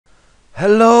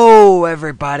Hello,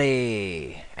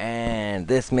 everybody! And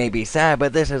this may be sad,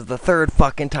 but this is the third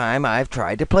fucking time I've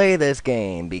tried to play this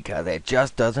game because it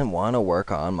just doesn't want to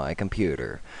work on my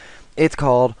computer. It's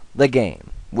called The Game,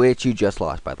 which you just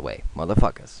lost, by the way,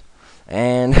 motherfuckers.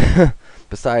 And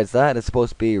besides that, it's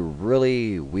supposed to be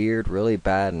really weird, really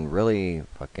bad, and really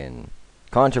fucking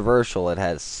controversial. It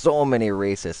has so many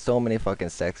racists, so many fucking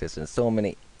sexists, and so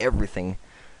many everything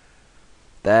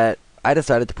that I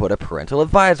decided to put a parental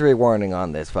advisory warning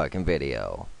on this fucking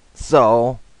video.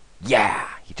 So, yeah,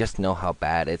 you just know how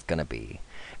bad it's gonna be.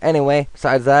 Anyway,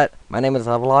 besides that, my name is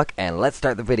Levelock, and let's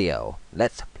start the video.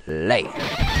 Let's play.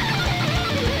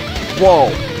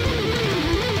 Whoa!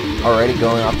 Already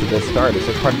going off to this start. Is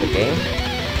this part of the game?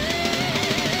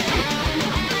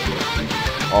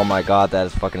 Oh my god, that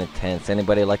is fucking intense.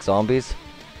 Anybody like zombies?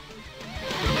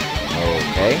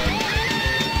 Okay.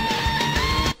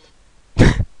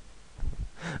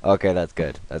 Okay, that's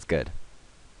good. That's good.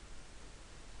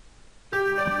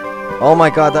 Oh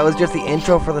my god, that was just the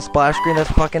intro for the splash screen.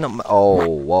 That's fucking... Oh,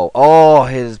 whoa. Oh,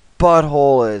 his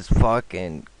butthole is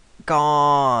fucking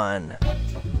gone.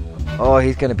 Oh,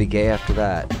 he's gonna be gay after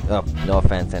that. Oh, no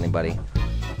offense, anybody.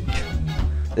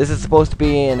 This is supposed to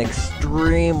be an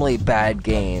extremely bad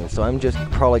game, so I'm just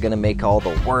probably gonna make all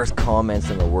the worst comments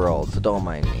in the world, so don't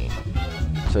mind me.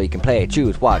 So you can play,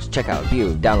 choose, watch, check out,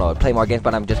 view, download, play more games,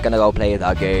 but I'm just gonna go play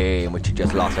the game, which you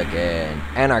just lost again.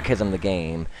 Anarchism the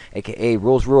game, aka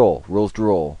rules rule, rules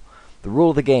rule. The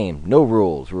rule of the game, no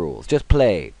rules, rules. Just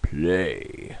play,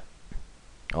 play.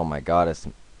 Oh my god, it's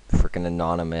freaking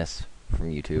anonymous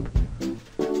from YouTube.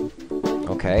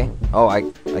 Okay. Oh,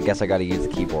 I guess I gotta use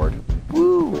the keyboard.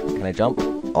 Woo! Can I jump?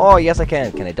 Oh, yes I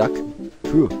can. Can I duck?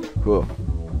 Whew, whew.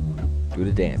 Do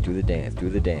the dance, do the dance, do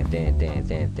the dance, dance, dance,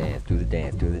 dance, dance, do the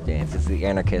dance, do the dance. This is the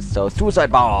anarchist, so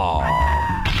suicide bomb!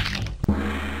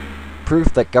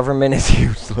 Proof that government is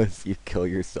useless. You kill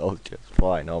yourself just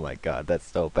fine. Oh my god, that's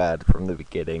so bad from the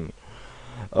beginning.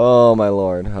 Oh my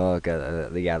lord. Oh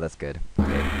god, yeah, that's good.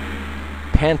 Okay.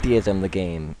 Pantheism the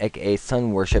game, aka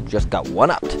sun worship, just got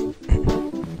one-upped.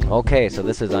 Okay, so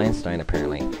this is Einstein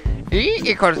apparently. E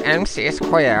equals mc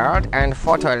squared, and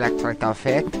photoelectric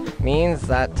effect means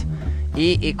that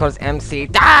E equals MC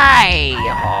die!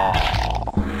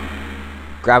 Oh.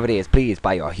 Gravity is pleased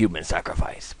by your human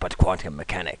sacrifice, but quantum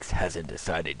mechanics hasn't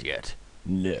decided yet.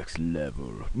 Next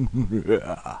level.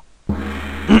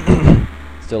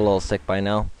 Still a little sick by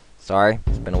now. Sorry,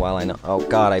 it's been a while, I know. Oh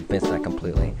god, I missed that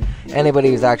completely.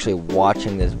 Anybody who's actually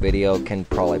watching this video can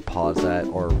probably pause that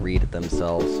or read it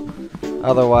themselves.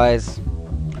 Otherwise,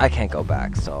 I can't go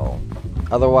back, so...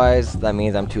 Otherwise, that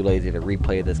means I'm too lazy to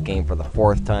replay this game for the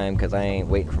 4th time, because I ain't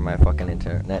waiting for my fucking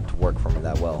internet to work for me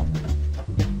that well.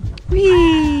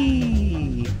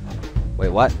 Whee! Wait,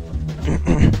 what?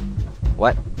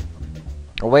 What?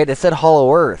 Oh wait, it said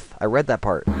Hollow Earth. I read that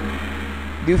part.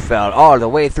 You fell all the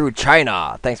way through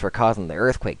China. Thanks for causing the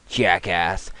earthquake,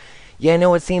 jackass. Yeah, I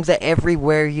know it seems that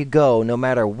everywhere you go, no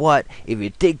matter what, if you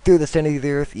dig through the center of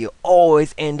the earth, you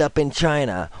always end up in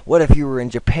China. What if you were in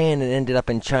Japan and ended up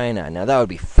in China? Now that would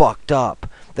be fucked up.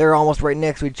 They're almost right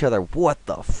next to each other. What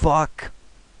the fuck?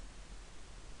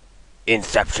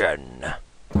 Inception.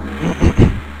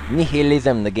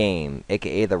 Nihilism the game,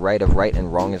 aka the right of right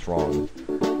and wrong is wrong.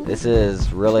 This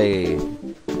is really...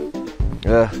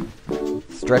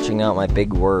 stretching out my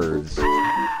big words.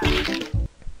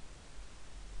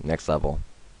 Next level.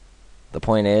 The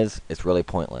point is, it's really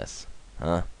pointless.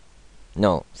 Huh?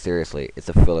 No, seriously, it's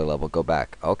a filler level. Go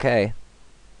back. Okay.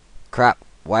 Crap.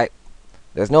 Why?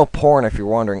 There's no porn if you're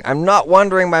wondering. I'm not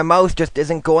wondering, my mouse just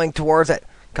isn't going towards it.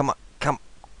 Come on.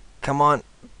 Come on.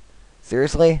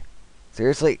 Seriously?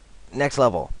 Seriously? Next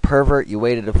level. Pervert, you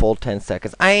waited a full 10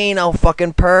 seconds. I ain't no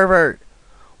fucking pervert.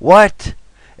 What?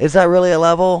 Is that really a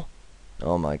level?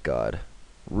 Oh my god.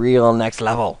 Real next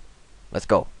level. Let's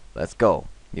go. Let's go.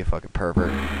 You fucking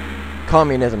pervert.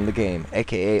 Communism the game,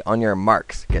 aka on your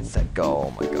marks, get set, go.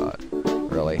 Oh my god.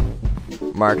 Really?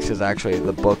 Marx is actually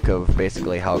the book of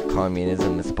basically how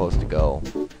communism is supposed to go.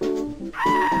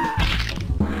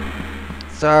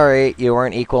 Sorry, you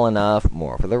weren't equal enough.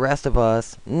 More for the rest of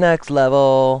us. Next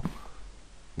level.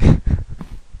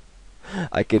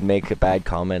 I could make a bad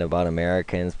comment about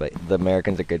Americans, but the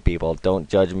Americans are good people. Don't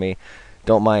judge me.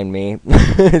 Don't mind me.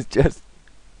 It's just...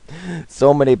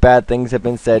 so many bad things have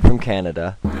been said from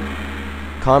Canada.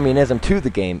 Communism to the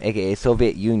game, aka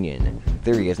Soviet Union.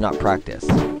 Theory is not practice.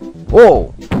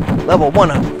 Whoa! Level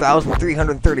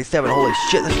 1,337. Holy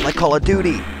shit, this is like Call of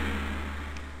Duty.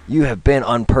 You have been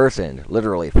unpersoned.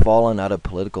 Literally fallen out of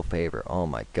political favor. Oh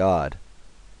my god.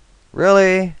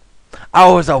 Really? I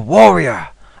was a warrior.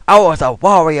 I was a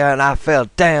warrior and I fell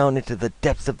down into the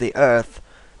depths of the earth.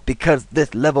 Because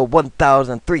this level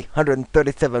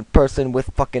 1337 person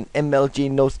with fucking MLG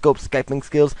no scope Skyping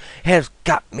skills has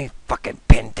got me fucking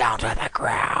pinned down to the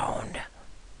ground.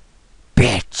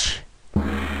 Bitch.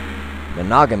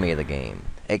 Monogamy of the game.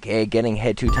 AKA getting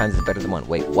head 2 times is better than 1.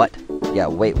 Wait, what? Yeah,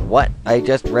 wait, what? I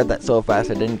just read that so fast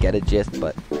I didn't get a gist,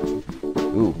 but...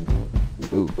 Ooh.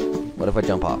 Ooh. What if I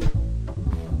jump off?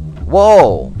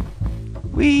 Whoa!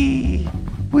 Wee!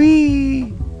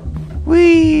 Wee!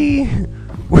 Wee!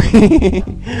 Wee!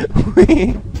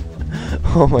 Wee!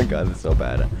 Oh my god, this is so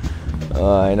bad.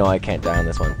 I know I can't die on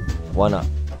this one. One up.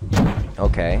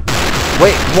 Okay.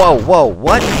 Wait, whoa, whoa,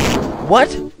 what? What?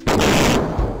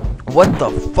 What the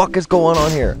fuck is going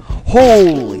on here?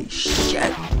 Holy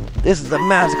shit! This is a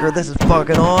massacre, this is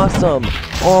fucking awesome!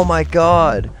 Oh my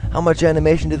god! How much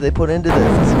animation did they put into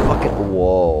this? This is fucking...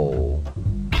 Whoa.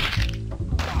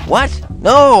 What?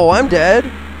 No, I'm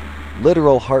dead!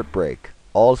 Literal heartbreak.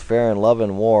 All's fair in love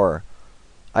and war.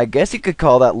 I guess you could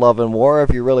call that love and war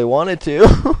if you really wanted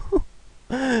to.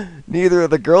 Neither of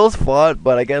the girls fought,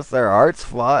 but I guess their hearts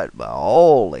fought. But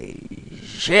holy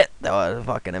shit, that was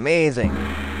fucking amazing.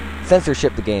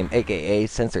 Censorship the game, aka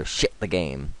censor shit the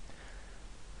game.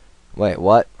 Wait,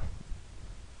 what?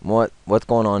 What's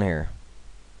going on here?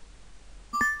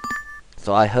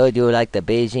 So I heard you like the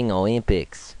Beijing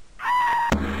Olympics.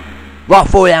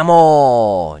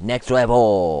 Raffo next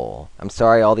level. I'm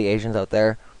sorry, all the Asians out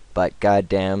there, but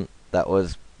goddamn, that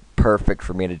was perfect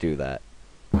for me to do that.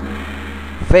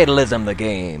 Fatalism the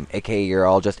game, aka you're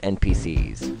all just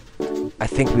NPCs. I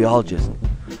think we all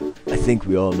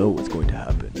know what's going to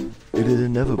happen. It is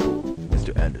inevitable,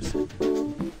 Mr. Anderson.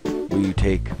 Will you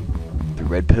take the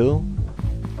red pill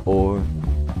or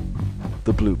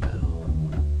the blue pill?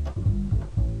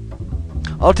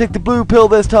 I'll take the blue pill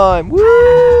this time! Woo!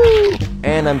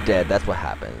 And I'm dead, that's what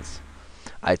happens.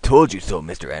 I told you so,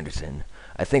 Mr. Anderson.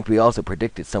 I think we also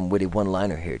predicted some witty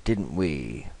one-liner here, didn't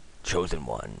we? Chosen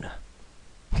one.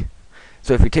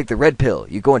 So if you take the red pill,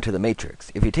 you go into the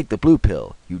Matrix. If you take the blue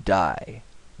pill, you die.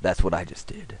 That's what I just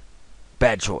did.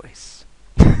 Bad choice.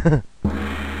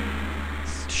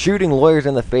 Shooting lawyers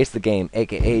in the face of the game,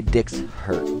 aka Dick's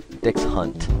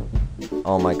Hunt.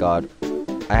 Oh my god.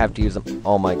 I have to use them.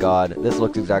 Oh my god. This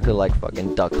looks exactly like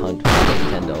fucking Duck Hunt from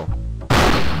Nintendo.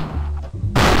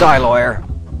 Die, lawyer!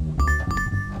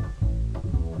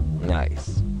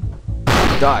 Nice.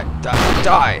 Die,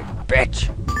 bitch!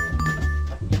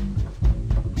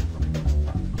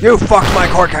 You fucked my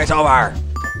court case over!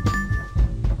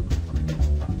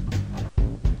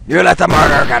 You let the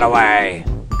murderer get away!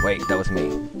 Wait, that was me.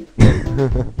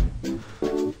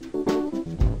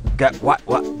 What?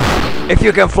 If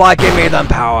you can fly, give me them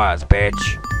powers, bitch!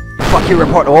 Fuck you,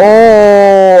 report.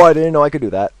 Oh, I didn't know I could do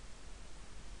that.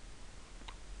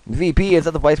 VP, is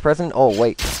that the vice president? Oh,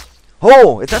 wait.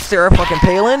 Oh, is that Sarah fucking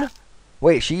Palin?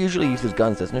 Wait, she usually uses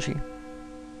guns, doesn't she?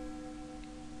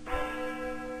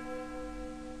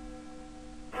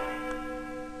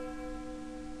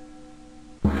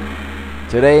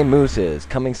 Today, Mooses.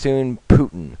 Coming soon,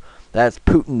 Putin. That's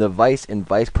Putin, the vice and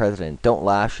vice president. Don't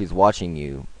laugh, she's watching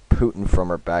you. Putin from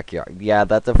her backyard. Yeah,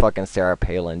 that's a fucking Sarah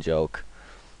Palin joke.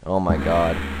 Oh my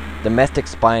god. Domestic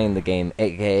spying the game,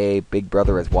 aka Big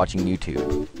Brother is watching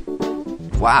YouTube.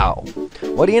 Wow.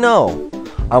 What do you know?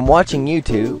 I'm watching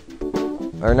YouTube.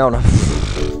 Or no.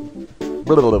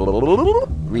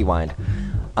 Rewind.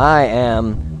 I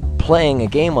am playing a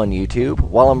game on YouTube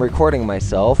while I'm recording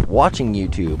myself watching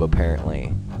YouTube,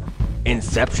 apparently.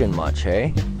 Inception much,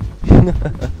 hey?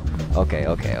 Okay.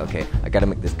 I gotta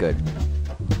make this good.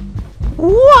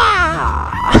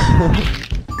 Wow!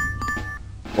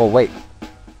 Oh, wait.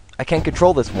 I can't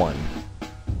control this one.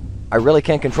 I really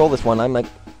can't control this one. I'm like...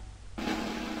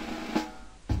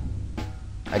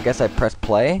 I guess I press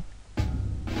play?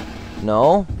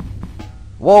 No?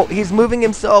 Whoa, he's moving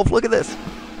himself. Look at this.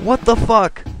 What the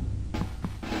fuck?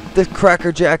 This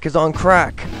Cracker Jack is on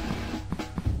crack.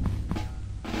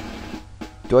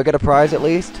 Do I get a prize at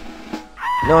least?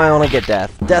 No, I only get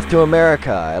death. Death to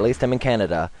America. At least I'm in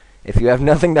Canada. If you have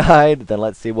nothing to hide, then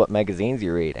let's see what magazines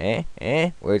you read.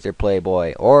 Where's your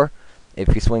Playboy? Or,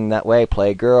 if you swing that way,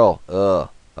 Playgirl. Ugh.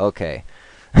 Okay.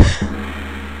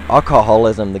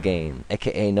 Alcoholism the game,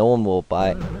 aka no one will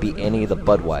beat any of the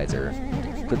Budweiser.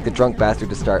 Click the drunk bastard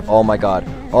to start. Oh my god.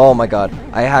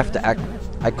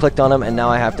 I clicked on him and now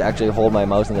I have to actually hold my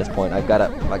mouse in this point. I've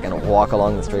gotta fucking walk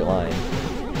along the straight line.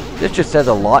 This just says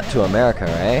a lot to America,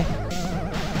 eh?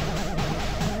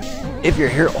 If you're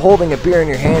here holding a beer in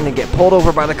your hand and get pulled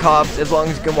over by the cops, as long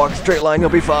as you can walk a straight line,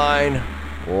 you'll be fine.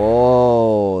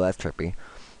 Whoa, that's trippy.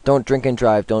 Don't drink and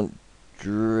drive. Don't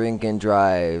drink and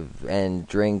drive, and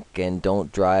drink and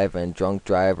don't drive, and drunk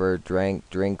driver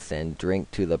drinks and drink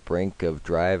to the brink of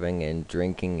driving and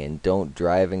drinking and don't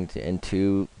driving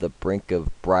into the brink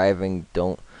of bribing,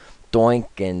 don't doink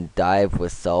and dive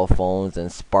with cell phones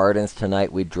and Spartans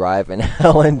tonight we drive in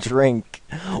hell and drink.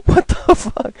 What the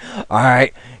fuck?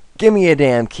 Alright, give me your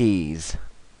damn keys.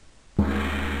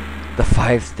 The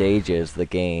 5 stages, the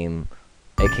game.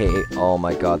 AKA, oh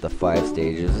my god, the 5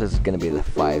 stages. This is gonna be the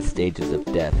 5 stages of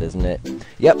death, isn't it?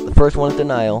 Yep, the first one is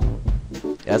denial.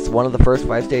 That's one of the first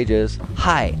 5 stages.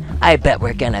 Hi, I bet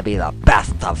we're gonna be the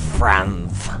best of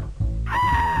friends.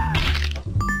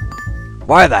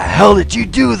 Why the hell did you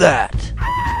do that?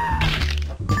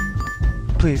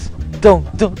 Please, don't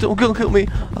kill me.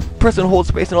 Press and hold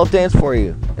space and I'll dance for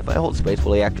you. If I hold space,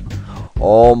 will he act?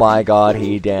 Oh my god,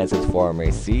 he dances for me.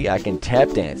 See, I can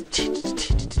tap dance.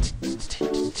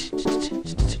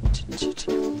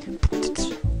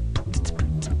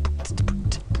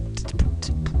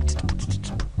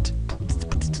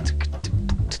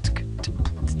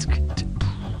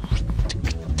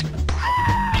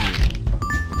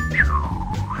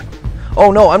 Oh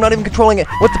no, I'm not even controlling it.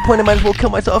 What's the point? I might as well kill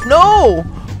myself. No!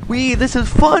 This is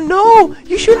fun. No!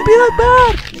 You shouldn't be that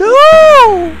bad.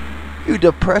 No! You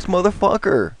depressed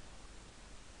motherfucker.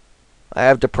 I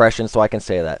have depression, so I can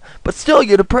say that. But still,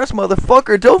 you depressed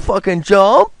motherfucker. Don't fucking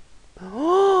jump.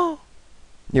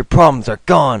 Your problems are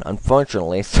gone.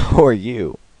 Unfortunately, so are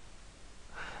you.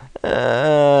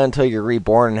 Until you're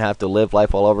reborn and have to live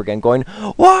life all over again going,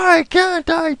 why can't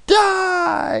I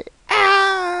die?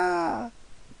 Ah!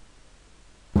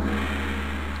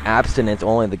 Abstinence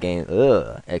only the game.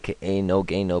 Ugh. AKA no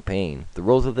gain, no pain. The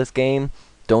rules of this game: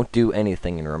 don't do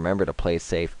anything and remember to play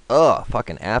safe. Ugh.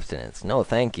 Fucking abstinence. No,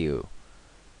 thank you.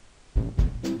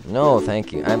 No,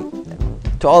 thank you.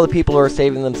 To all the people who are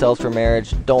saving themselves for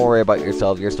marriage, don't worry about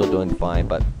yourselves. You're still doing fine,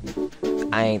 but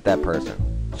I ain't that person.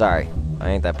 Sorry, I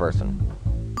ain't that person.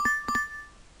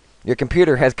 Your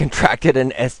computer has contracted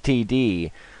an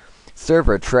STD.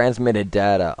 Server transmitted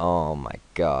data. Oh my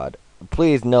god.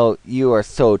 Please note, you are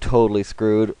so totally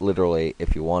screwed, literally,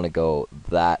 if you want to go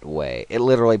that way. It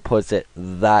literally puts it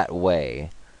that way.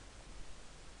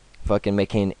 Fucking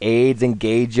making AIDS and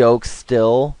gay jokes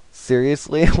still?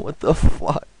 Seriously? What the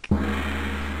fuck?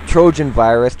 Trojan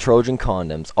virus, Trojan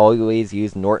condoms. Always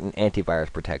use Norton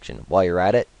antivirus protection. While you're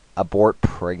at it, abort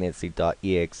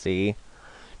pregnancy.exe.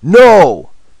 No!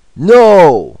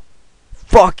 No!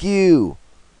 Fuck you!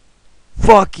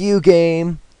 Fuck you,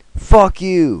 game! Fuck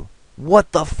you!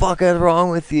 What the fuck is wrong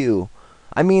with you?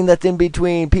 I mean, that's in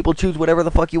between. People choose whatever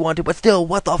the fuck you want to, but still,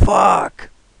 what the fuck?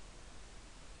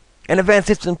 And Advanced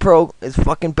System Pro is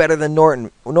fucking better than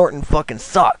Norton. Norton fucking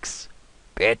sucks.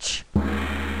 Bitch.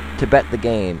 Tibet the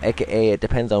game, aka it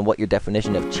depends on what your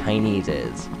definition of Chinese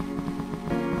is.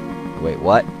 Wait,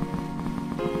 what?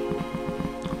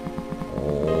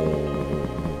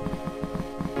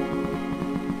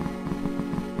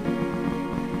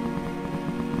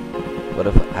 What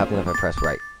if happens if I press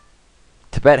right?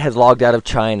 Tibet has logged out of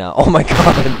China. Oh my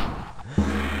god.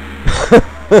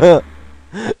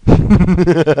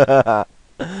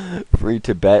 Free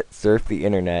Tibet, surf the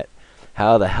internet.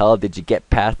 How the hell did you get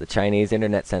past the Chinese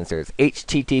internet censors?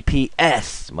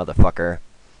 HTTPS, motherfucker.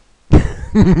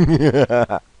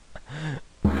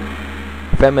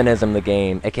 Feminism the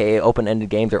game, aka open-ended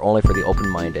games are only for the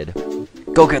open-minded.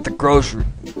 Go get the grocery.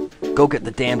 Go get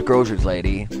the damned groceries,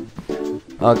 lady.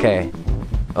 Okay.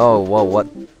 Oh, whoa, what?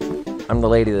 I'm the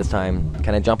lady this time.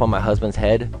 Can I jump on my husband's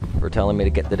head for telling me to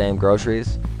get the damn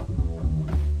groceries?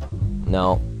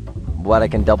 No. But I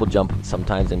can double jump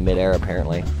sometimes in midair,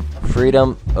 apparently.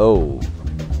 Freedom. Oh.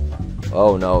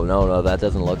 Oh, no, that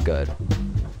doesn't look good.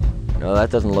 No,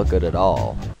 that doesn't look good at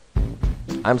all.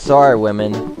 I'm sorry,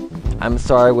 women. I'm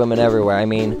sorry, women everywhere. I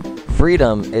mean,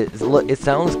 freedom, it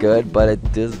sounds good, but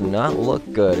it does not look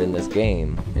good in this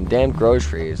game. And damn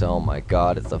groceries, oh my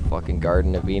god, it's the fucking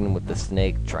Garden of Eden with the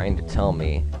snake trying to tell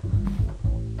me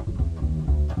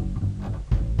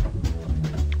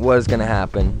what is gonna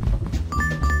happen.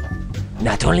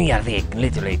 Not only are they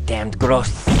literally damned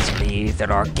groceries,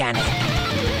 they're organic.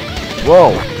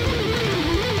 Whoa!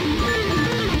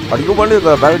 Are you one of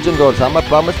the virgin girls Mama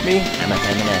promised me? I'm a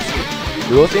feminist.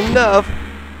 Close enough!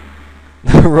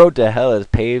 The road to hell is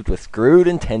paved with screwed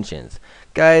intentions.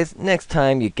 Guys, next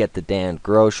time you get the damned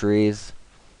groceries.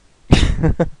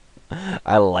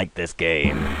 I like this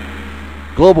game.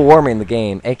 Global warming the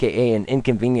game, aka an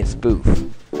inconvenient spoof.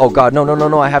 Oh god,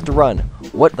 no, I have to run.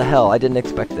 What the hell? I didn't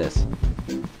expect this.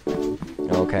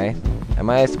 Okay. Am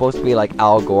I supposed to be like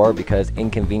Al Gore because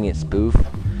inconvenient spoof?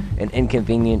 An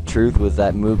Inconvenient Truth was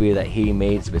that movie that he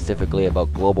made specifically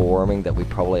about global warming that we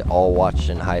probably all watched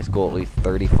in high school at least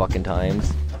 30 fucking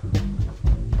times.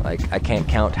 Like, I can't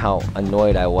count how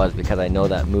annoyed I was because I know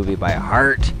that movie by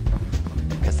heart.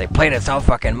 Because they played it so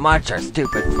fucking much, our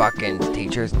stupid fucking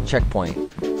teachers.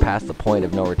 Checkpoint. Past the point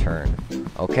of no return.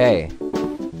 Okay.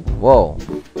 Whoa.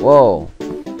 Whoa.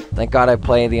 Thank God I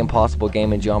play the impossible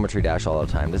game in Geometry Dash all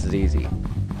the time. This is easy.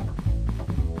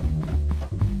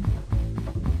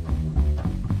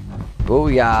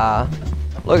 Booyah.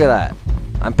 Look at that.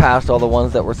 I'm past all the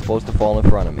ones that were supposed to fall in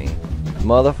front of me.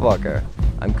 Motherfucker.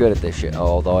 I'm good at this shit. Oh,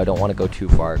 although I don't want to go too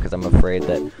far because I'm afraid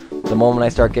that the moment I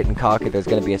start getting cocky, there's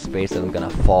going to be a space that I'm going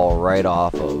to fall right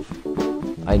off of.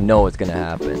 I know it's going to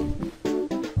happen.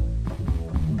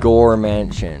 Gore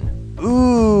Mansion.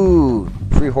 Ooh.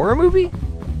 Free horror movie?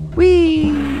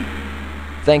 Whee!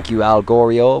 Thank you, Al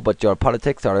Gorio, but your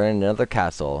politics are in another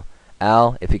castle.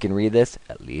 Al, if you can read this,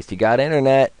 at least you got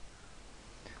internet.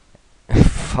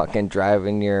 Fucking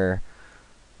driving your...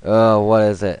 what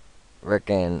is it?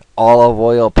 Frickin' olive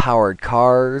oil powered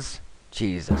cars.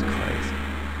 Jesus Christ.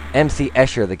 MC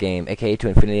Escher the game, aka To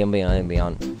Infinity and Beyond and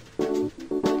Beyond.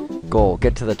 Goal,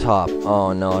 get to the top.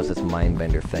 Oh no, it's this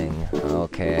Mindbender thing.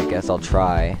 Okay, I guess I'll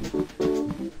try.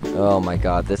 Oh my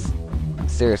god, this...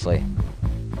 Seriously.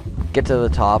 Get to the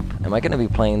top. Am I gonna be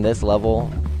playing this level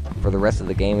for the rest of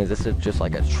the game? Is this just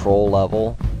like a troll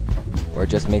level? Or it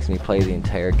just makes me play the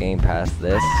entire game past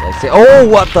this? Like, say, oh,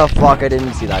 what the fuck? I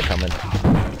didn't see that coming.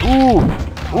 Ooh!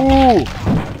 Ooh!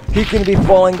 He can be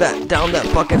falling down that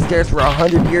fucking stairs for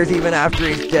 100 years even after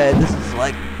he's dead. This is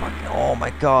like fucking... Oh my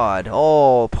god.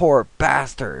 Oh, poor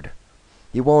bastard.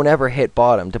 You won't ever hit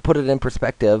bottom. To put it in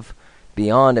perspective,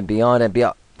 Beyond and Beyond and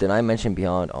Beyond... Did I mention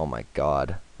Beyond? Oh my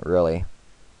god. Really?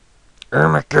 Oh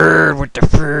my god, what the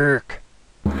fuck?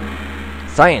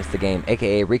 Science the game,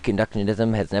 aka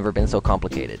reconductionism, has never been so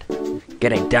complicated.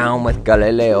 Getting down with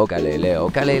Galileo, Galileo,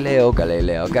 Galileo,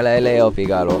 Galileo, Galileo,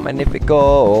 Figaro,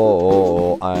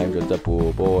 Magnifico. I'm just a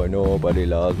poor boy, nobody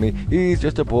loves me. He's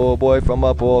just a poor boy from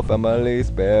a poor family,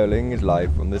 sparing his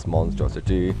life from this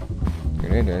monstrosity.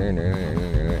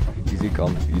 Easy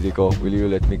come, easy go, will you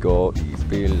let me go?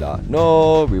 Ispilla.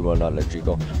 No, we will not let you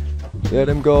go. Let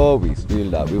him go, we spill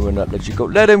that, we will not let you go.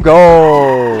 Let him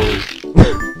go!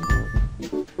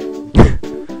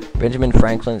 Benjamin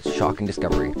Franklin's shocking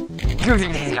discovery.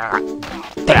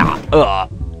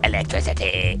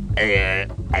 Electricity.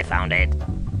 I found it.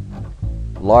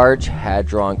 Large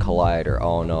Hadron Collider.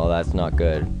 Oh no, that's not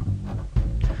good.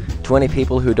 20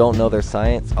 people who don't know their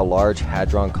science, a Large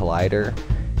Hadron Collider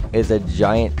is a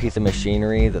giant piece of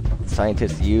machinery that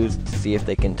scientists use to see if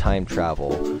they can time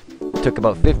travel. It took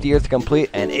about 50 years to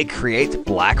complete, and it creates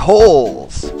black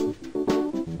holes!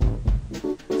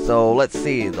 So let's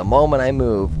see, the moment I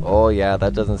move... Oh yeah,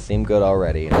 that doesn't seem good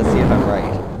already. Let's see if I'm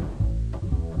right.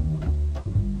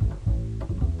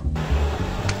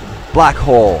 Black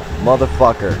hole,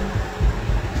 motherfucker.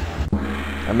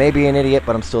 I may be an idiot,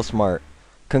 but I'm still smart.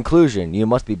 Conclusion, you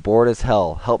must be bored as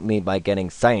hell. Help me by getting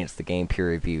Science the game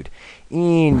peer-reviewed.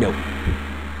 Nope.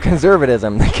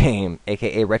 Conservatism the game,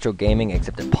 aka retro gaming,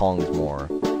 except it pongs more.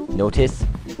 Notice?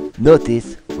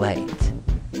 Notice? Wait.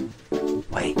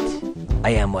 Wait. I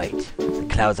am white. The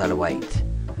clouds are white.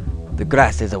 The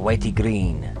grass is a whitey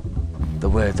green. The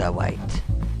words are white.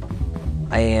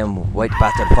 I am white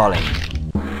bastard falling.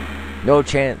 No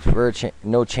chance for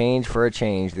no change for a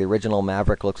change. The original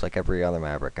Maverick looks like every other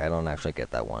Maverick. I don't actually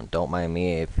get that one. Don't mind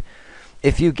me.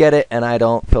 If you get it and I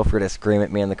don't, feel free to scream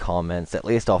at me in the comments. At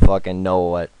least I'll fucking know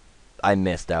what I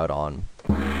missed out on.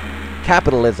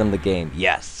 Capitalism the game.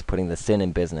 Yes, putting the sin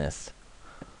in business.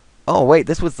 Oh wait,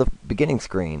 this was the beginning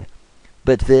screen.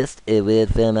 But first, a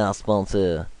word from our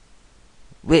sponsor.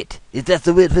 Wait, is that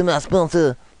the word from our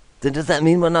sponsor? Then does that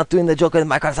mean we're not doing the joke at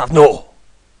Microsoft? No!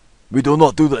 We do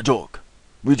not do the joke.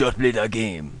 We just play the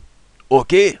game.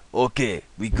 Okay? Okay,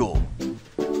 we go.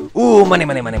 Ooh, money,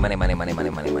 money, money, money, money, money, money,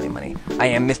 money, money, money. I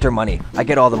am Mr. Money. I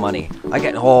get all the money. I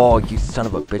get... Oh, you son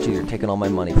of a bitch, you're taking all my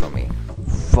money from me.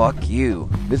 Fuck you.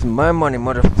 This is my money,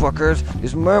 motherfuckers.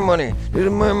 This is my money. This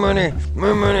is my money.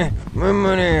 My money. My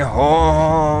money.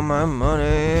 Oh, my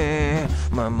money.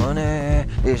 My money.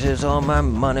 This is all my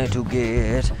money to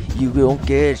get. You don't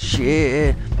get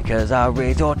shit because I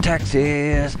raise your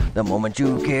taxes the moment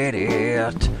you get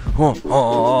it.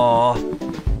 Oh,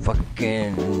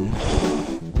 fucking...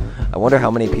 I wonder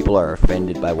how many people are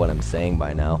offended by what I'm saying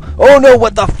by now. Oh no,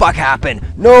 what the fuck happened?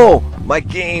 No! My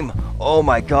game! Oh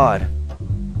my god.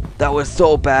 That was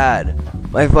so bad.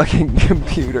 My fucking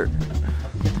computer.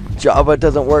 Java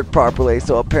doesn't work properly,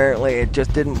 so apparently it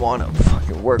just didn't want to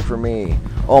fucking work for me.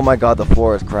 Oh my god, the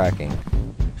floor is cracking.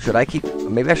 Should I keep...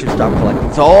 Maybe I should stop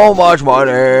collecting so much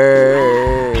money!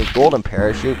 Golden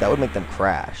parachute, that would make them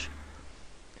crash.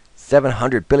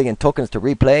 700 billion tokens to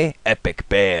replay. Epic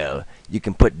fail. You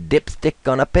can put dipstick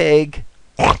on a pig.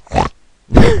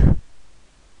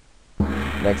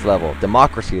 Next level.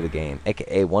 Democracy of the game.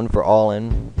 AKA one for all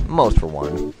and most for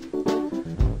one.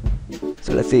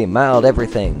 So let's see. Mild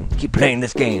everything. Keep playing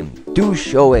this game.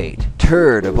 Douche 08.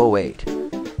 Turd of 08.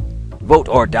 Vote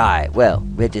or die. Well,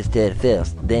 register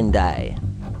first, then die.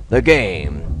 The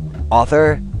game.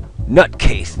 Author,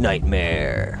 Nutcase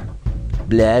Nightmare.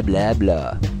 Blah, blah,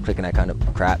 blah. Clicking that kind of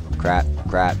crap.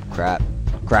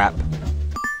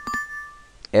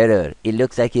 Error. It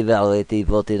looks like you've already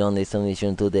voted on this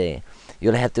submission today.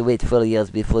 You'll have to wait 4 years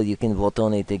before you can vote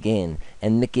on it again.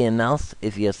 And Mickey and Mouse,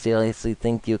 if you seriously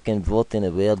think you can vote in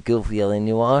a world goofier than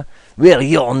you are, well,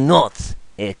 you're nuts,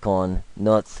 Acorn.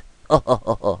 Nuts.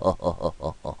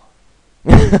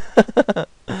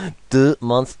 2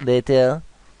 months later,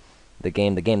 the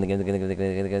game.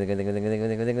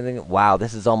 Wow,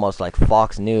 this is almost like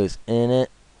Fox News, isn't it?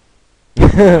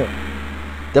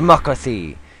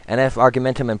 Democracy. And if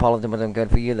argumentum and politum isn't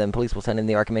good for you, then police will send in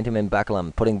the argumentum and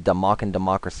baculum, putting democ in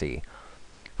democracy.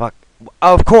 Fuck.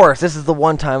 Of course, this is the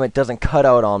one time it doesn't cut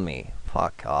out on me.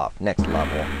 Fuck off. Next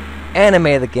level.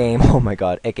 Anime the game. Oh my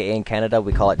god. AKA in Canada,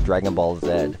 we call it Dragon Ball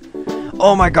Z.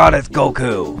 Oh my god, it's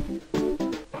Goku.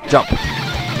 Jump.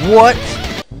 What?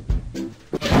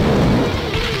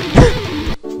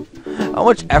 How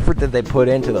much effort did they put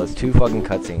into those 2 fucking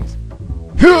cutscenes?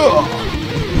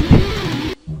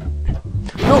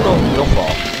 No, don't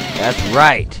fall. That's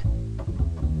right.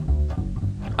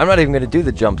 I'm not even gonna do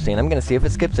the jump scene. I'm gonna see if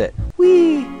it skips it.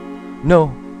 Whee!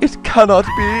 No, it cannot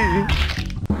be.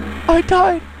 I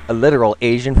died. A literal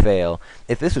Asian fail.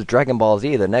 If this was Dragon Ball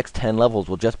Z, the next 10 levels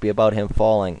will just be about him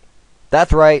falling.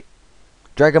 That's right.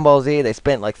 Dragon Ball Z, they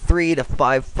spent like 3 to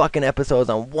 5 fucking episodes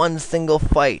on one single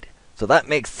fight. So that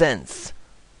makes sense.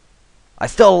 I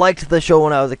still liked the show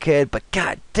when I was a kid, but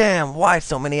god damn, why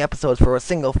so many episodes for a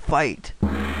single fight?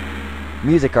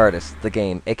 Music artists, the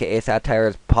game, aka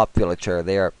Satire's Populature,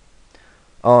 they are...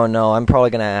 Oh no, I'm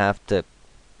probably gonna have to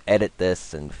edit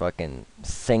this and fucking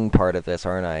sing part of this,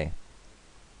 aren't I?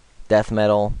 Death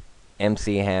metal,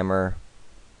 MC Hammer,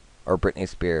 or Britney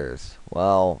Spears.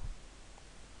 Well,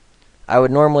 I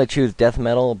would normally choose death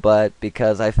metal, but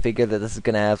because I figure that this is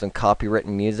gonna have some copywritten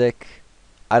music,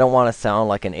 I don't want to sound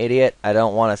like an idiot. I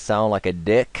don't want to sound like a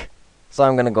dick. So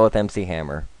I'm going to go with MC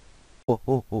Hammer. Whoa,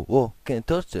 whoa, whoa, whoa. Can't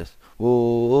touch this. Whoa,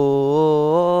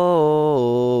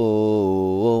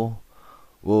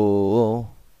 whoa, whoa,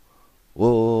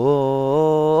 whoa,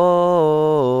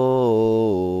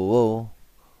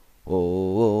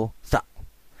 whoa. Stop.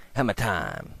 Hammer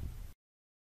time.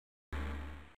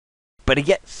 Better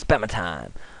yet, spammer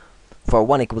time. For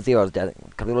 1 = 0,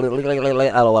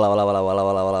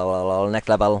 next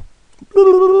level.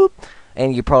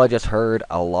 And you probably just heard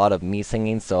a lot of me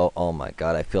singing, so oh my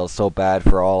god, I feel so bad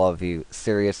for all of you.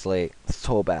 Seriously,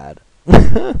 so bad.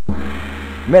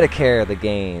 Medicare, the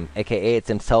game, aka it's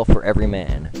himself for every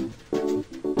man.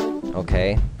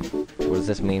 Okay, what does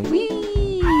this mean?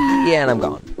 Whee! Yeah, and I'm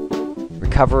gone.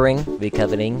 Recovering.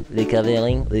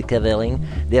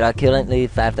 There are currently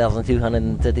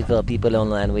 5,234 people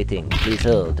online waiting. Please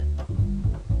hold.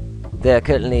 There are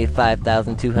currently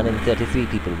 5,233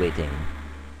 people waiting.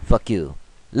 Fuck you.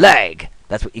 Lag!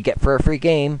 That's what you get for a free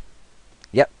game.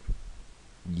 Yep.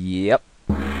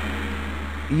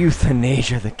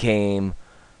 Euthanasia the game.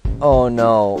 Oh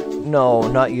no. No,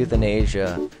 not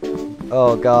euthanasia.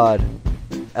 Oh god.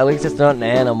 At least it's not an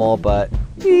animal, but...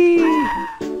 Whee!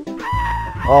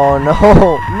 Oh no,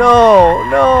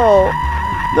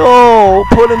 no,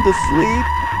 put him to sleep.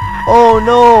 Oh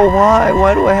no, why?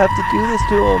 Why do I have to do this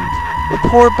to him? The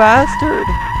poor bastard.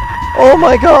 Oh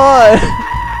my god.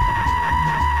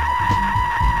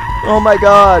 Oh my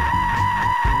god.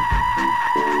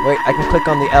 Wait, I can click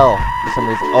on the L for some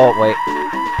reason. Oh, wait.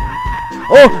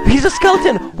 Oh, he's a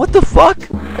skeleton. What the fuck?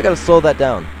 I gotta slow that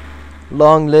down.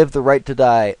 Long live the right to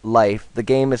die. Life. The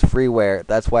game is freeware.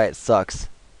 That's why it sucks.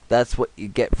 That's what you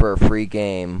get for a free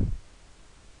game.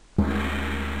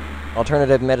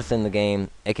 Alternative medicine, the game,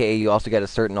 aka you also get a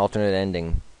certain alternate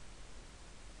ending.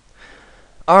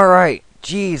 Alright,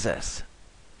 Jesus.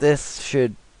 This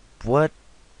should... What?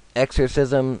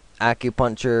 Exorcism,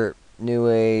 acupuncture, New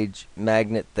Age,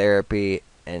 magnet therapy,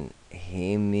 and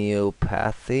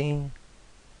homeopathy?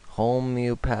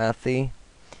 Homeopathy?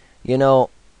 You know...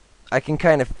 I can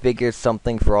kind of figure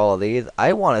something for all of these.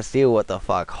 I want to see what the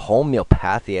fuck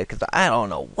homeopathy is, because I don't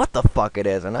know what the fuck it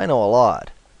is, and I know a lot.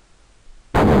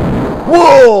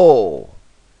 Whoa!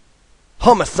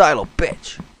 Homicidal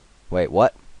bitch! Wait,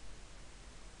 what?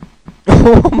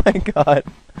 Oh my god.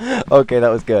 Okay, that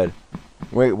was good.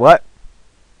 Wait, what?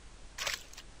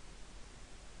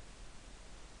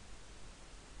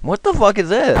 What the fuck is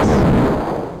this?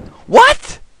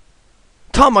 What?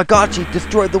 Tamagotchi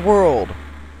destroyed the world.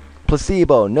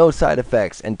 Placebo, no side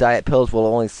effects, and diet pills will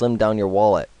only slim down your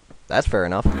wallet. That's fair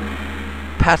enough.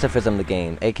 Pacifism the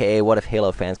game, aka what if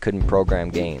Halo fans couldn't program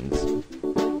games?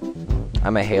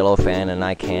 I'm a Halo fan and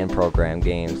I can program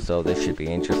games, so this should be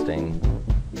interesting.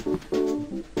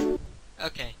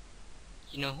 Okay.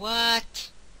 You know what?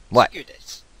 What? Screw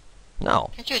this. No.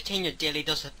 Can't you attain your daily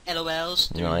dose of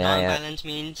LOLs through No, yeah. non-violent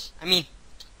means? I mean,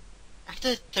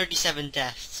 after 37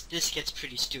 deaths, this gets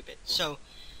pretty stupid. So,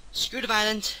 screw the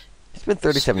violent. It's been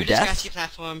 37 screw this deaths. grassy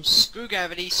platform, screw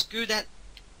gravity, screw that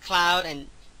cloud, and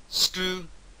screw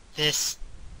this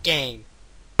game.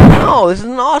 No, this is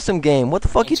an awesome game. What the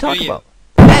fuck And you screw talking you. about?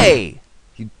 Hey!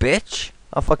 You bitch!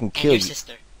 I'll fucking And kill your you.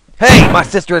 sister. Hey! My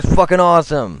sister is fucking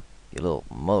awesome! You little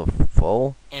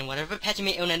motherfucker. And whatever pet you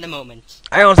may own at the moment.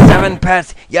 I own 7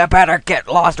 pets. You better get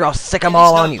lost or I'll sick 'em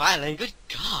all on you. Violent, good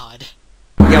god.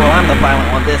 Yeah, well, I'm the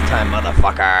violent one this time,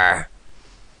 motherfucker.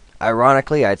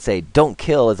 Ironically, I'd say don't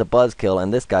kill is a buzzkill,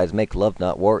 and this guy's make love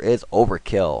not war is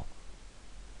overkill.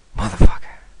 Motherfucker.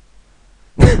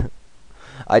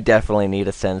 I definitely need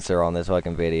a censor on this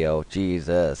fucking video.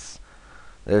 Jesus.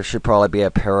 There should probably be a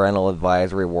parental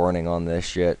advisory warning on this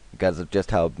shit because of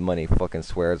just how many fucking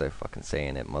swears I fucking say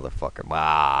in it, motherfucker.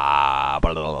 Ah,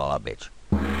 blah, blah, blah, blah, bitch.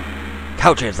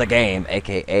 Couches the game,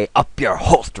 aka up your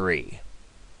holstery.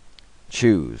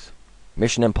 Choose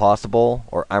Mission Impossible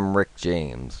or I'm Rick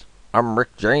James. I'm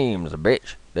Rick James,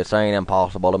 bitch. This ain't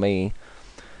impossible to me.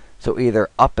 So either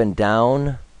up and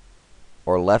down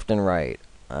or left and right.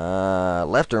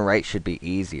 Left and right should be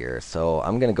easier. So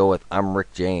I'm gonna go with I'm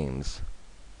Rick James.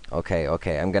 Okay,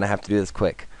 I'm gonna have to do this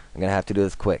quick.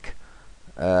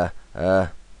 Tap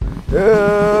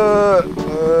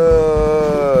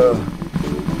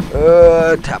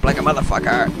like a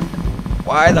motherfucker.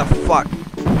 Why the fuck?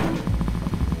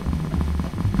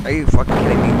 Are you fucking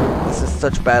kidding me? This is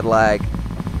such bad lag.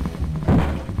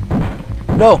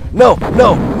 No!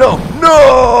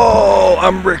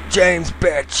 I'm Rick James,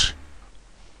 bitch!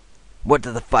 What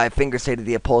did the 5 fingers say to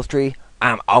the upholstery?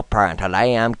 I'm Oprah and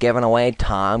today I'm giving away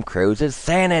Tom Cruise's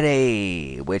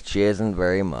sanity, which isn't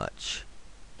very much.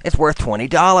 It's worth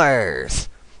 $20.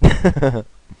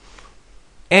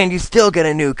 And you still get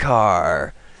a new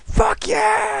car. Fuck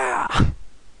yeah!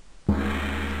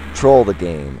 Troll the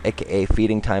game, aka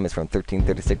feeding time is from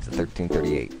 1336 to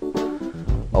 1338.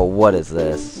 Oh, what is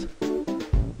this?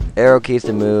 Arrow keys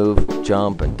to move,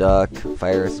 jump and duck,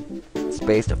 fire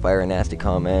space to fire a nasty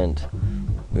comment.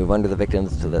 Move under the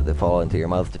victims so that they fall into your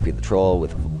mouth to feed the troll.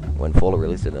 When fully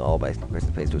released it all by press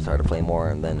the space to start a flame war,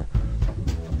 and then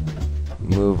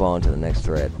move on to the next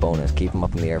thread. Bonus, keep them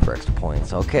up in the air for extra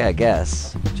points. Okay, I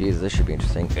guess. Jeez, this should be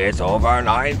interesting. It's over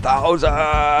 9,000!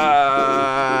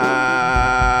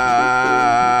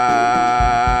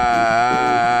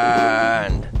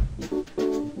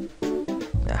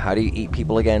 Now, how do you eat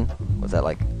people again? Was that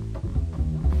like...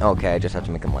 Okay, I just have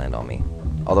to make them land on me.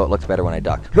 Although it looks better when I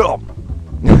duck. Oh,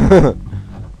 God.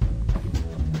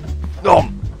 No.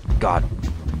 God.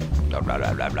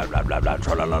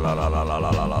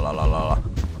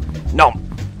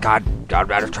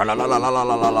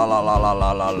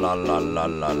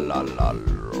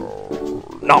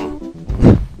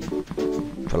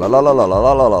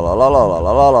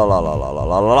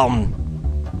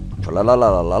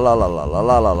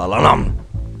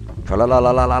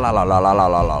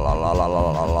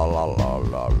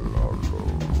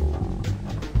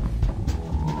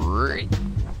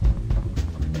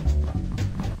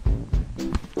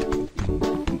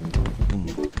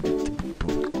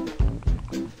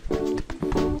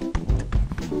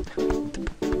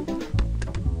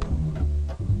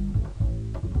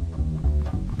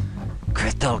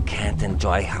 Crystal can't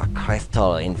enjoy her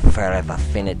crystal in further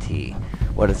affinity.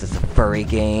 What is this, a furry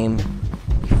game?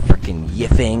 You frickin'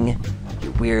 yiffing.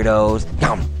 You weirdos.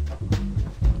 Yum!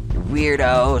 You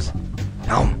weirdos.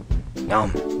 Yum!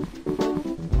 Yum!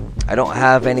 I don't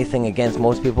have anything against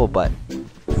most people, but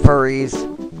furries,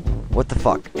 what the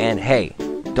fuck? And hey,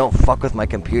 don't fuck with my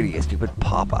computer, you stupid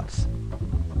pop-ups.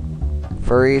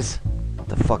 Furries, what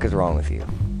the fuck is wrong with you?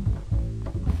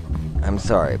 I'm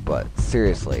sorry, but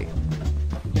seriously,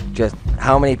 just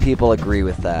how many people agree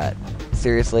with that?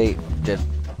 Seriously, just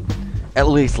at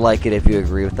least like it if you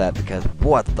agree with that, because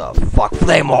what the fuck?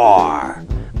 Flame War!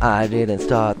 I didn't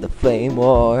start the Flame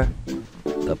War.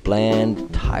 The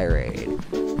bland tirade.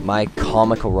 My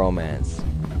comical romance.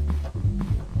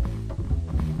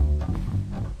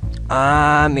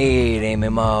 I'm eating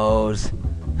mimos.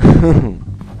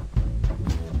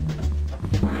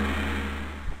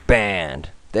 Banned.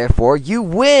 Therefore, you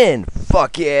win!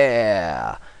 Fuck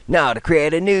yeah! Now to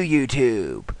create a new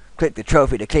YouTube. Click the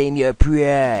trophy to claim your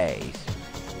prize.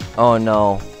 Oh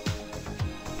no.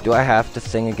 Do I have to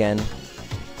sing again?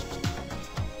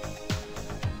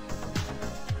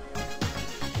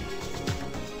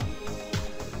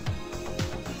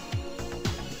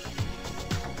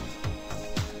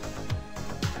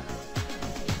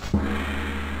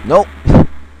 Nope.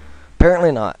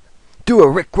 Apparently not. Do a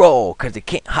Rickroll, cause you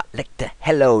can't hot like the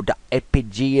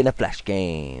hello.apg in a flash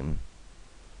game.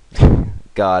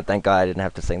 God, thank God I didn't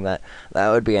have to sing that. That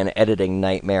would be an editing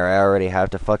nightmare. I already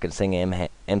have to fucking sing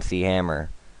MC Hammer.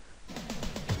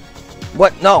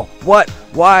 What? No. What?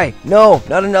 Why? No,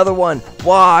 not another one.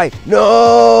 Why?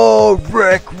 No!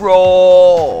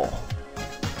 Rickroll!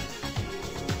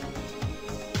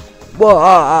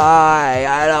 Why?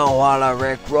 I don't want a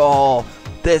Rickroll.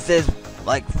 This is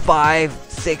like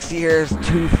 5-6 years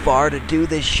too far to do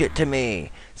this shit to me.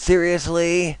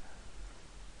 Seriously?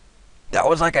 That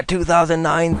was like a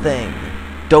 2009 thing.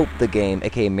 Dope the game,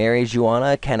 aka Mary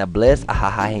Juana, Canna Bliss,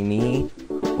 ahaha me.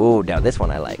 Ooh, now this one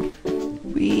I like.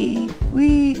 Wee,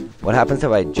 wee. What happens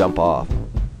if I jump off?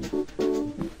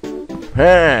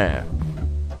 Huh.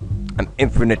 I'm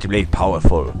infinitely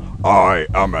powerful. I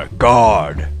am a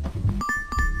god.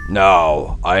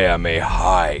 Now I am a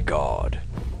high god.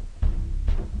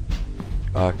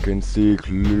 I can see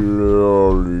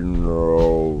clearly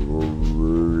now.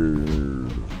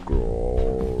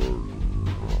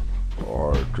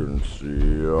 I can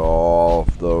see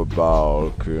off the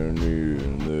balcony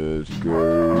in this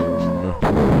game.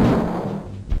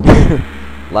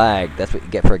 Lag. That's what you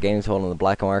get for a game sold on the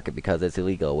black market because it's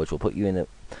illegal, which will put you in a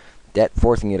debt,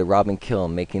 forcing you to rob and kill,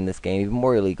 making this game even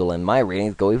more illegal, and my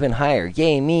ratings go even higher.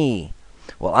 Yay me!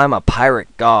 Well, I'm a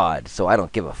pirate god, so I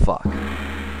don't give a fuck.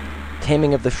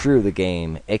 Taming of the Shrew, the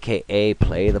game, aka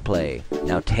Play the Play.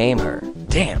 Now tame her.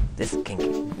 Damn, this is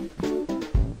kinky.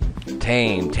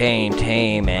 Tame, tame,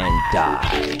 tame, and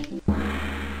die.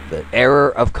 The error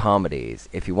of comedies.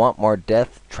 If you want more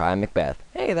death, try Macbeth.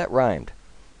 Hey, that rhymed.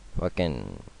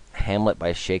 Fucking Hamlet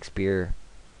by Shakespeare.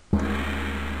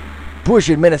 Bush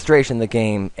administration, the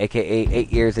game, aka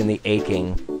 8 years in the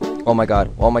aching. Oh my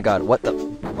god, what the?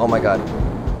 Oh my god.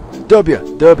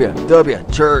 W,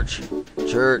 church.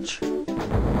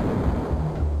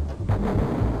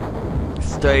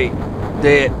 State,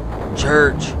 debt,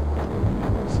 church.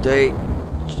 State,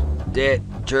 debt,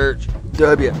 church.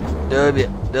 W, debit,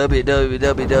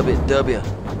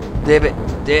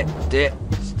 debt,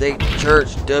 state,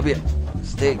 church. W,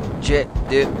 state, jet,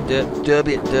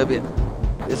 W.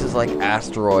 This is like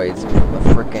asteroids.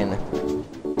 Frickin'.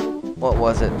 What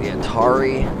was it? The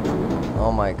Atari?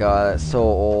 Oh my god, that's so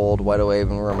old. Why do I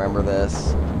even remember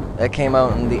this? That came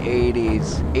out in the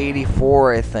 80s.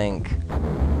 84, I think.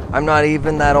 I'm not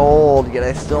even that old, yet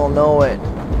I still know it.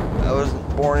 I was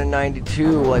born in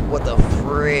 92. Like, what the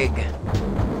frig?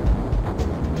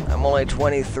 I'm only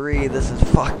 23. This is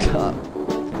fucked up.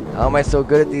 How am I so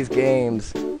good at these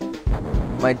games?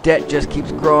 My debt just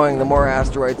keeps growing. The more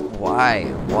asteroids... Why?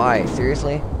 Why?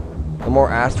 Seriously? The more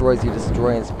asteroids you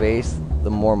destroy in space, the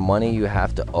more money you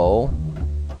have to owe?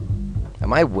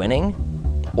 Am I winning?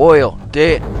 Oil,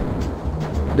 debt,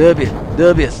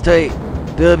 W, state,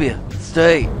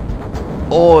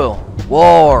 oil,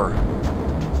 war.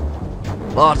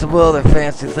 Lots of other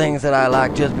fancy things that I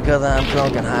like just because I'm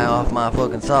drunk and high off my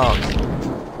fucking socks.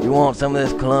 You want some of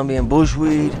this Colombian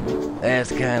bushweed? That's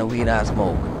the kind of weed I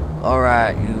smoke.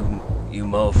 Alright, you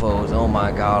mofos. Oh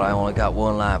my god, I only got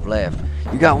one life left.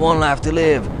 You got one life to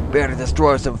live. Better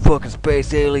destroy some fucking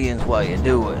space aliens while you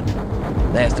do it.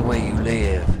 That's the way you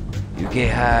live. You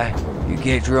get high, you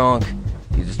get drunk,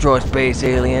 you destroy space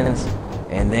aliens,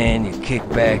 and then you kick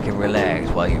back and relax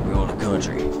while you rule the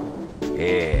country.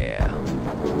 Yeah.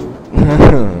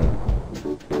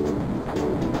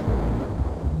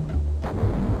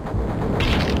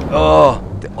 Oh,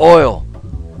 the oil.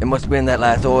 It must have been that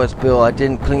last oil spill. I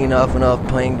didn't clean off enough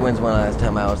penguins when last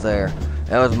time I was there.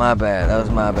 That was my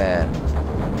bad.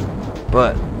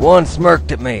 But one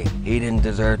smirked at me. He didn't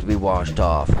deserve to be washed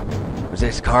off. Was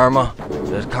this karma? Was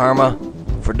this karma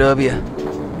for W?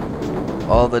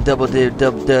 All the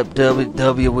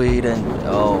W weed and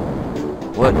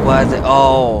why is it?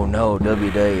 Oh no,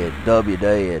 W dead.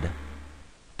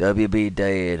 WB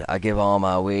dead. I give all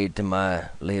my weed to my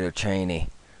leader Cheney.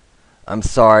 I'm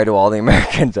sorry to all the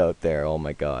Americans out there. Oh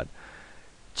my god.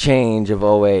 Change of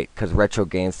 08 because retro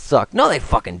games suck. No, they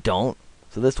fucking don't.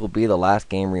 So this will be the last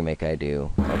game remake I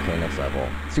do. Okay, next level.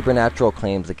 Supernatural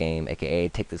claims the game, aka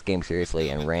take this game seriously,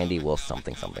 and Randy will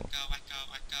something something.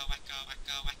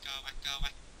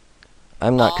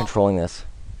 I'm not controlling this.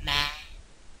 My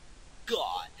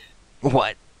God.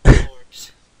 What?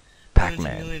 Orbs.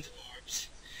 Pac-Man. Millions of orbs.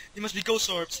 They must be ghost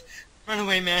orbs. Run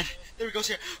away, man. There are ghosts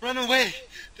here. Run away.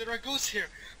 There are ghosts here.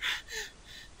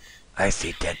 I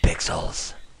see dead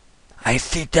pixels. I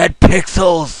see dead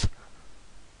pixels.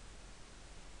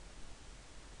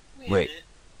 Wait.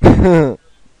 Oh.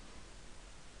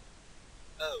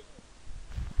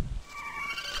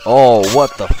 Oh,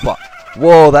 what the fuck?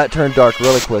 Whoa, that turned dark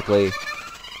really quickly.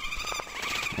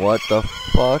 What the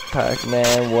fuck,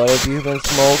 Pac-Man? What have you been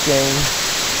smoking?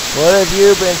 What have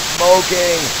you been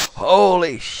smoking?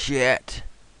 Holy shit.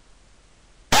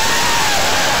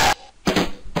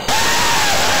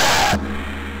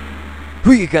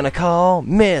 Who you gonna call?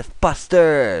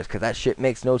 Mythbusters! Cause that shit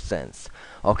makes no sense.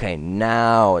 Okay,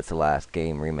 now it's the last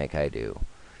game remake I do.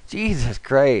 Jesus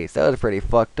Christ, that was pretty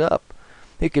fucked up.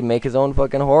 He could make his own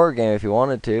fucking horror game if he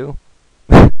wanted to.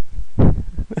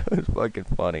 That was fucking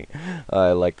funny.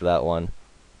 I liked that one.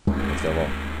 Next level.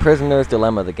 Prisoner's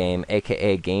Dilemma the game,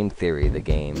 aka Game Theory the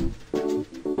game.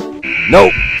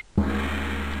 Nope!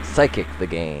 Psychic the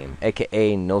game,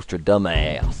 aka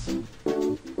Nostradamus.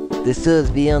 The souls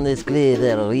beyond this glade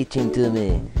are reaching to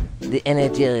me. The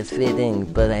energy is fading,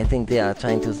 but I think they are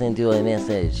trying to send you a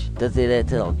message. Does the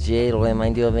letter J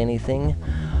remind you of anything?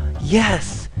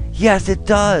 Yes! Yes, it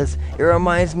does! It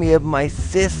reminds me of my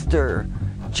sister,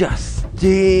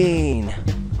 Justine!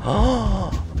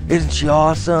 Oh, isn't she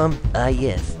awesome? Ah,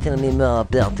 yes. Tell me more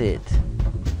about it.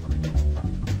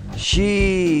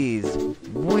 She's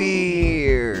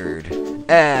weird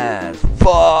as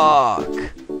fuck!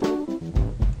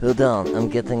 Hold on, I'm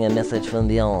getting a message from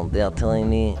beyond. They are telling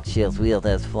me she's weird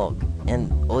as fuck.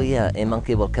 And, oh yeah, a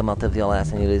monkey will come out of your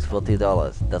ass and you lose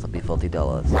 $40. That'll be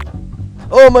 $40.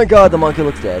 Oh my god, the monkey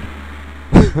looks dead.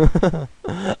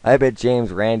 I bet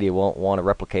James Randi won't want to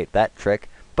replicate that trick,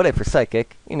 but if you're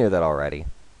psychic, you knew that already.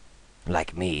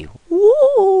 Like me.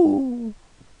 Woo!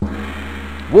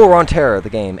 War on Terror,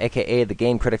 the game, aka the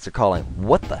game critics are calling.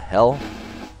 What the hell?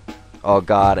 Oh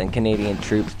god, and Canadian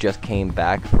troops just came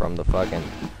back from the fucking...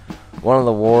 one of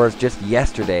the wars just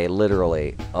yesterday,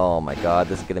 literally. Oh my god,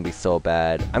 this is gonna be so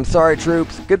bad. I'm sorry,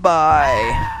 troops.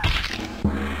 Goodbye!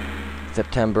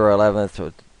 September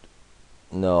 11th.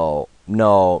 No.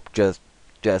 No. Just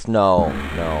no.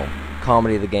 No.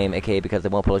 Comedy of the game, aka because they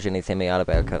won't publish any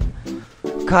semi-autobiography.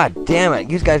 God damn it.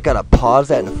 You guys gotta pause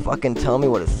that and fucking tell me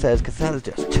what it says, because that is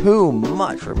just too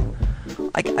much for me.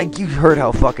 You heard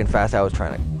how fucking fast I was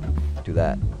trying to do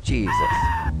that. Jesus.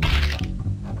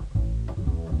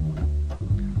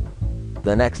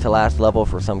 The next to last level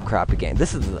for some crappy game.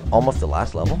 This is almost the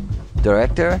last level.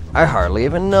 Director? I hardly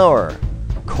even know her.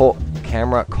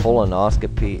 Camera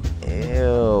colonoscopy.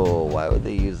 Ew. Why would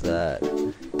they use that?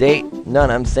 Date? None.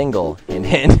 I'm single. Hint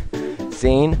hint.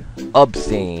 Scene?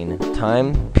 Obscene.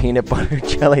 Time? Peanut butter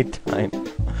jelly time.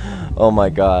 Oh my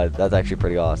god. That's actually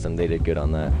pretty awesome. They did good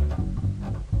on that.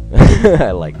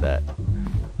 I like that.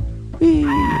 Whee.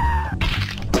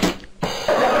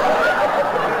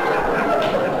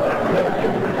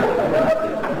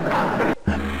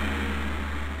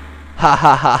 Ha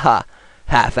ha ha ha.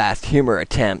 Half-assed humor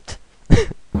attempt.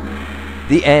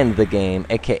 The end, the game,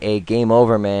 aka game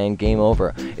over, man, game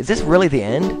over. Is this really the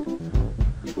end?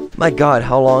 My god,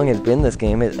 how long has been this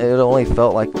game? It only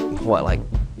felt like, what, like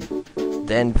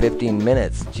 10, 15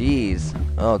 minutes. Jeez.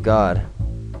 Oh god.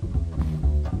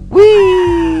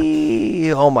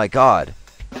 Whee! Oh my god.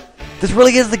 This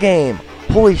really is the game!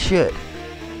 Holy shit.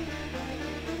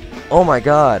 Oh my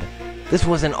god. This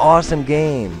was an awesome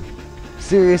game.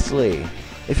 Seriously.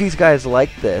 If you guys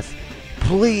like this,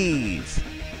 please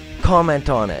comment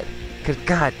on it. Cause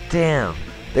god damn,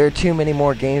 there are too many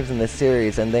more games in this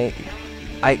series and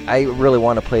I really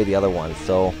want to play the other ones.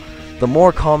 So the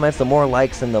more comments, the more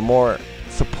likes, and the more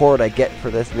support I get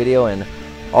for this video and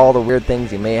all the weird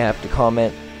things you may have to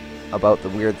comment about the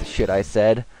weird shit I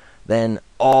said, then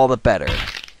all the better.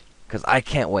 Cause I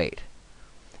can't wait.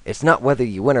 It's not whether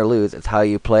you win or lose, it's how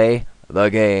you play the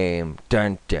game.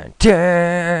 Dun dun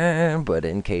dun. But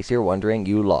in case you're wondering,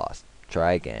 you lost.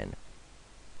 Try again.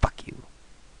 Fuck you.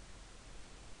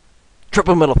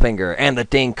 Triple middle finger and the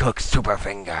Dane Cook super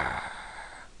finger.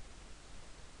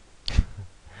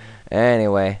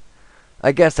 Anyway,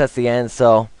 I guess that's the end.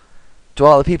 So, to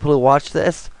all the people who watched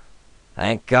this,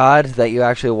 thank God that you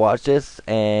actually watched this.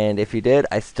 And if you did,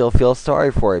 I still feel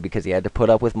sorry for you because you had to put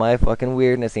up with my fucking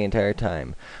weirdness the entire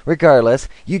time. Regardless,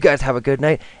 you guys have a good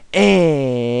night.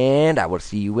 And I will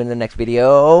see you in the next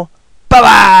video. Bye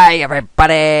bye,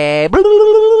 everybody.